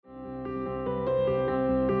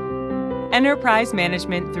Enterprise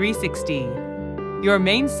Management 360, your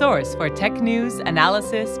main source for tech news,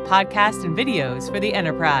 analysis, podcasts, and videos for the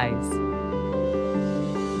enterprise.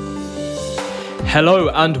 Hello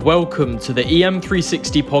and welcome to the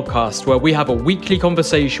EM360 podcast, where we have a weekly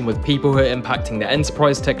conversation with people who are impacting the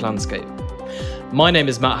enterprise tech landscape. My name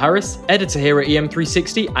is Matt Harris, editor here at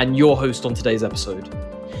EM360 and your host on today's episode.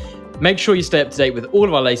 Make sure you stay up to date with all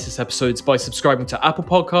of our latest episodes by subscribing to Apple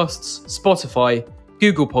Podcasts, Spotify,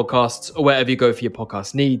 Google Podcasts, or wherever you go for your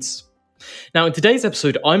podcast needs. Now, in today's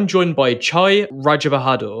episode, I'm joined by Chai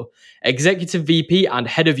Rajabahadur, Executive VP and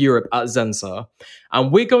Head of Europe at Zensar,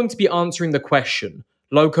 and we're going to be answering the question,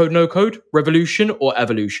 low code, no code, revolution or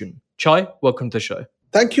evolution? Chai, welcome to the show.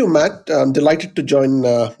 Thank you, Matt. I'm delighted to join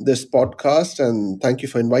this podcast, and thank you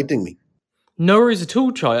for inviting me. No worries at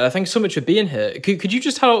all, Chai. Thanks so much for being here. Could you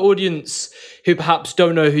just tell our audience who perhaps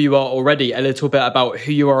don't know who you are already a little bit about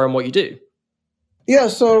who you are and what you do? Yeah,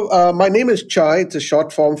 so my name is Chai. It's a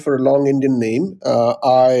short form for a long Indian name.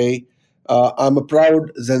 I'm a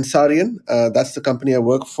proud Zensarian. That's the company I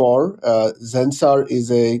work for. Zensar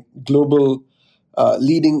is a global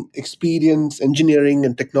leading experience, engineering,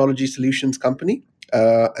 and technology solutions company.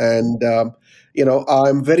 I'm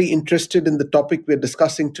very interested in the topic we're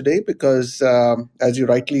discussing today because, as you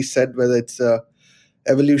rightly said, whether it's a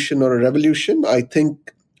evolution or a revolution, I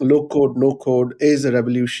think low code, no code is a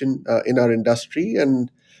revolution in our industry, and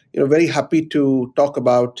very happy to talk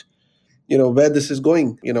about where this is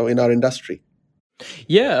going in our industry.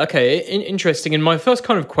 Yeah, okay, interesting. And my first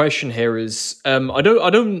kind of question here is, I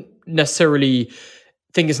don't necessarily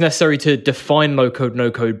think it's necessary to define low code, no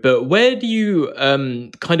code, but where do you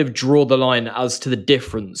kind of draw the line as to the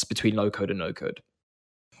difference between low code and no code?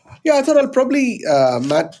 Yeah, I thought I'll probably,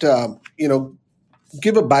 Matt,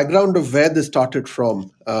 give a background of where this started from.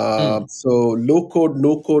 So low code,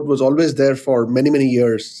 no code was always there for many, many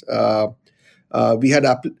years. We had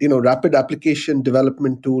rapid application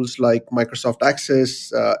development tools like Microsoft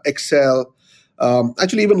Access, Excel,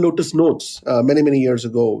 actually even Lotus Notes many, many years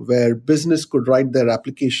ago, where business could write their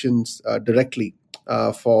applications directly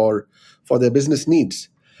for their business needs.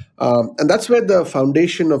 And that's where the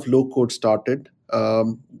foundation of low code started.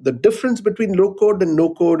 The difference between low code and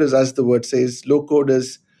no code is, as the word says, low code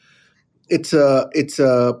is it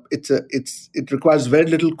requires very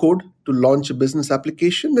little code to launch a business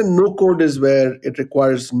application, and no code is where it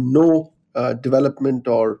requires no development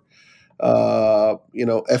or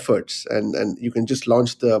efforts, and you can just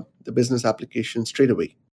launch the business application straight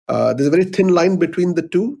away. There's a very thin line between the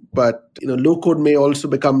two, but low code may also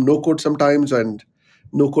become no code sometimes, and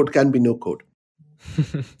no code can be no code.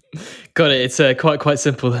 Got it. It's quite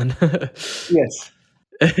simple then. Yes.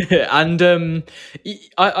 And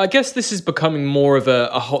I guess this is becoming more of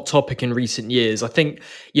a hot topic in recent years. I think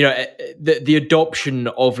the adoption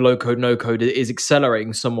of low code, no code is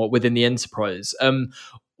accelerating somewhat within the enterprise.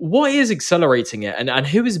 What is accelerating it, and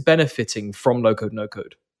who is benefiting from low code, no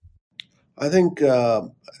code? I think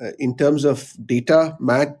in terms of data,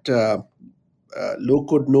 Matt, low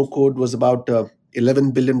code, no code was about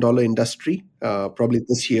 $11 billion industry probably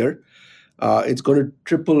this year. It's going to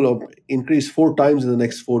triple or increase 4 times in the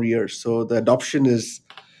next 4 years. So the adoption is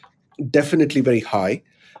definitely very high.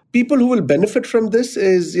 People who will benefit from this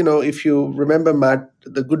is, if you remember, Matt,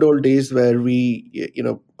 the good old days where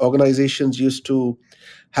organizations used to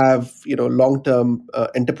have, long-term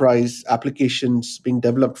enterprise applications being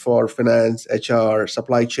developed for finance, HR,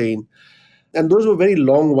 supply chain. And those were very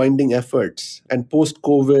long, winding efforts. And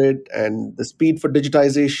post-COVID and the speed for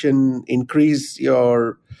digitization, increase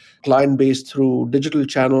your client base through digital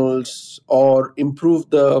channels or improve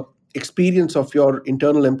the experience of your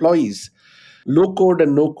internal employees. Low code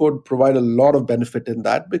and no code provide a lot of benefit in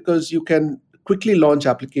that because you can quickly launch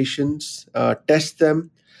applications, test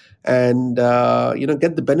them, and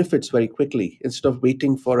get the benefits very quickly instead of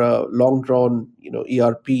waiting for a long-drawn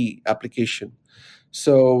ERP application.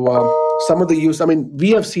 So some of the use,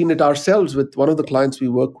 we have seen it ourselves with one of the clients we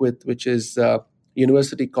work with, which is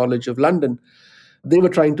University College of London. They were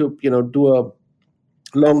trying to do a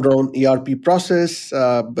long-drawn ERP process,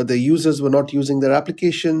 but the users were not using their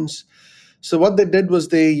applications. So what they did was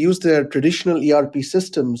they used their traditional ERP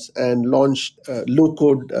systems and launched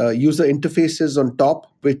low-code user interfaces on top,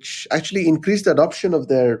 which actually increased the adoption of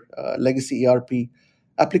their legacy ERP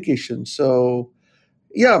applications. So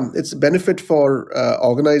yeah, it's a benefit for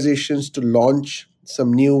organizations to launch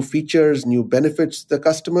some new features, new benefits to the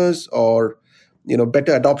customers, or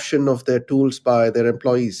better adoption of their tools by their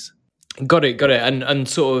employees. Got it. And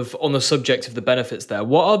sort of on the subject of the benefits there,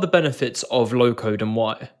 what are the benefits of low code and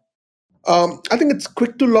why? I think it's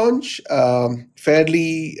quick to launch,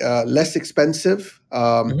 fairly less expensive,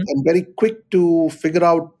 and very quick to figure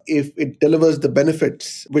out if it delivers the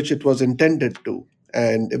benefits which it was intended to.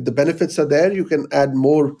 And if the benefits are there, you can add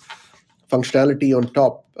more functionality on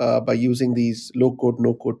top by using these low-code,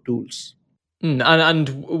 no-code tools.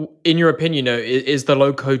 And in your opinion, is the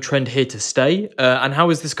low-code trend here to stay? And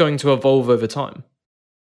how is this going to evolve over time?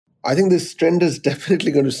 I think this trend is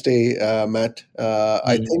definitely going to stay, Matt.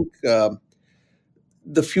 I think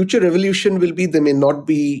the future evolution will be, there may not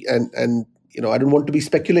be, and I don't want to be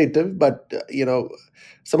speculative, but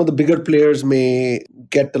some of the bigger players may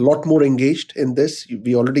get a lot more engaged in this.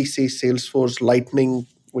 We already see Salesforce Lightning,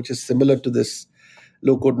 which is similar to this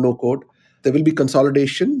low-code, no-code. There will be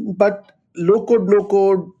consolidation, but low-code,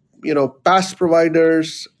 no-code, past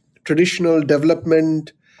providers, traditional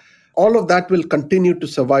development, all of that will continue to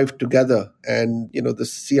survive together. And, the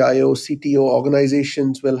CIO, CTO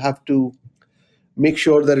organizations will have to make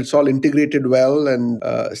sure that it's all integrated well and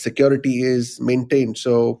security is maintained.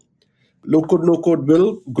 So low-code, no-code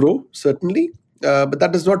will grow, certainly. But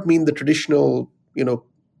that does not mean the traditional,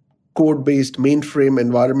 code-based mainframe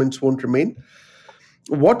environments won't remain.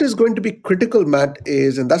 What is going to be critical, Matt,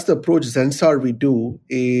 is, and that's the approach Zensar we do,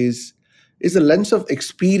 is a lens of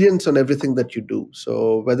experience on everything that you do.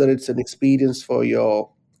 So whether it's an experience for your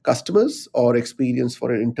customers or experience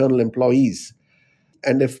for your internal employees.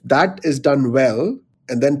 And if that is done well,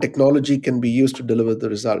 and then technology can be used to deliver the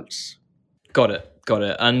results. Got it.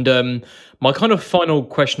 And my kind of final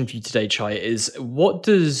question for you today, Chai, is what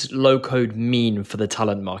does low code mean for the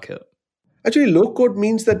talent market? Actually, low code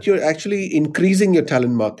means that you're actually increasing your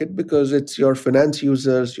talent market, because it's your finance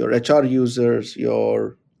users, your HR users,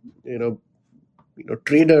 your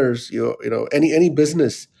traders, any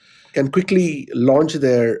business can quickly launch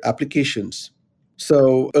their applications.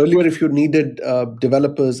 So earlier, if you needed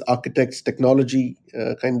developers, architects, technology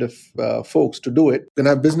kind of folks to do it, then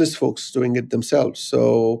have business folks doing it themselves.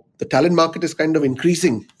 So the talent market is kind of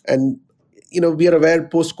increasing. And, we are aware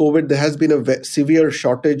post-COVID, there has been a severe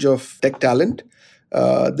shortage of tech talent.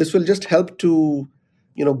 This will just help to,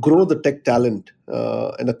 grow the tech talent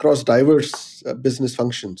and across diverse business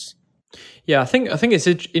functions. Yeah, I think it's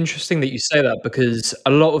interesting that you say that, because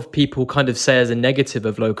a lot of people kind of say as a negative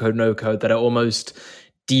of low code, no code, that it almost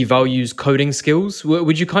devalues coding skills.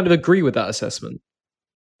 Would you kind of agree with that assessment?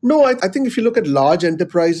 No, I think if you look at large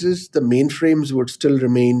enterprises, the mainframes would still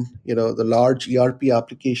remain, the large ERP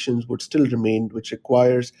applications would still remain, which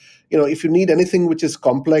requires, if you need anything which is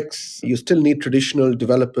complex, you still need traditional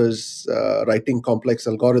developers writing complex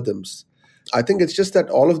algorithms. I think it's just that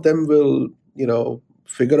all of them will,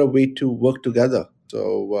 figure a way to work together.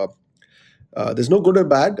 So there's no good or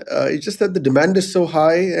bad. It's just that the demand is so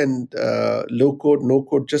high, and low code, no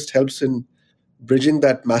code just helps in bridging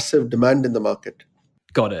that massive demand in the market.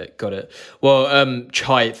 Got it. Well,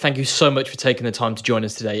 Chai, thank you so much for taking the time to join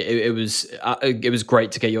us today. It was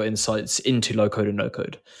great to get your insights into low code and no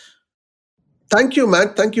code. Thank you,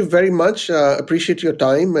 Matt. Thank you very much. Appreciate your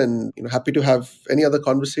time, and happy to have any other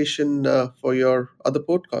conversation for your other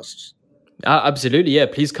podcasts. Absolutely, yeah.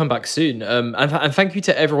 Please come back soon. And thank you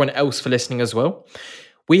to everyone else for listening as well.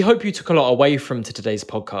 We hope you took a lot away from today's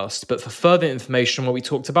podcast, but for further information on what we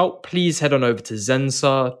talked about, please head on over to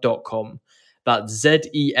zensar.com. That's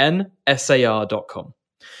ZENSAR.com.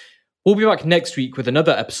 We'll be back next week with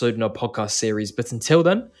another episode in our podcast series, but until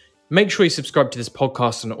then, make sure you subscribe to this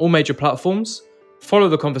podcast on all major platforms, follow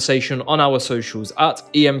the conversation on our socials at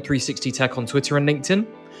EM360Tech on Twitter and LinkedIn,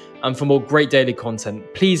 and for more great daily content,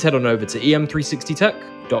 please head on over to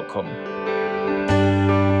em360tech.com.